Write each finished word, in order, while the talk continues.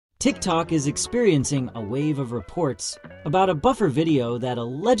TikTok is experiencing a wave of reports about a buffer video that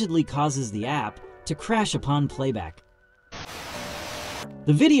allegedly causes the app to crash upon playback.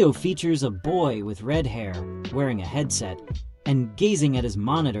 The video features a boy with red hair wearing a headset and gazing at his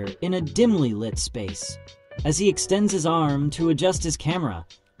monitor in a dimly lit space. As he extends his arm to adjust his camera,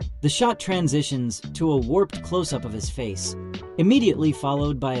 the shot transitions to a warped close-up of his face, immediately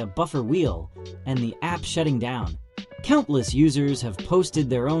followed by a buffer wheel and the app shutting down. Countless users have posted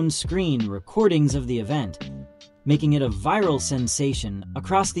their own screen recordings of the event, making it a viral sensation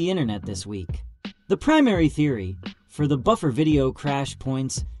across the internet this week. The primary theory for the buffer video crash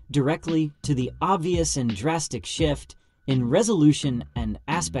points directly to the obvious and drastic shift in resolution and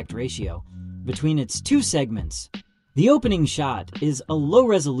aspect ratio between its two segments. The opening shot is a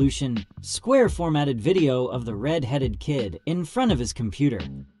low-resolution, square-formatted video of the red-headed kid in front of his computer.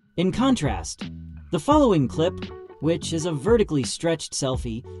 In contrast, the following clip, which is a vertically stretched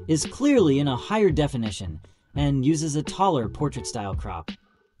selfie, is clearly in a higher definition and uses a taller portrait-style crop.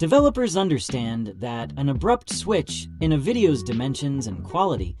 Developers understand that an abrupt switch in a video's dimensions and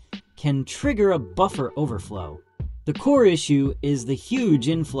quality can trigger a buffer overflow. The core issue is the huge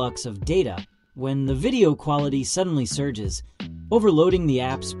influx of data when the video quality suddenly surges, overloading the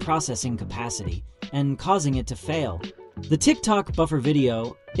app's processing capacity and causing it to fail. The TikTok buffer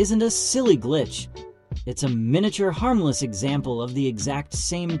video isn't a silly glitch. It's a miniature harmless example of the exact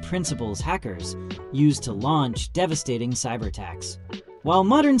same principles hackers use to launch devastating cyber attacks. While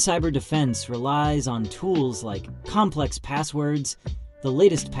modern cyber defense relies on tools like complex passwords, the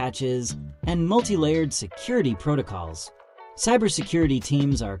latest patches, and multi-layered security protocols, cybersecurity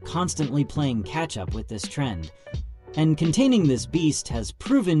teams are constantly playing catch-up with this trend, and containing this beast has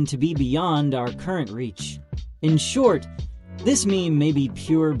proven to be beyond our current reach. In short, this meme may be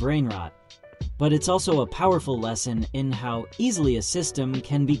pure brain rot, but it's also a powerful lesson in how easily a system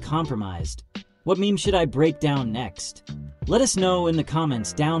can be compromised. What meme should I break down next? Let us know in the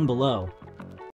comments down below.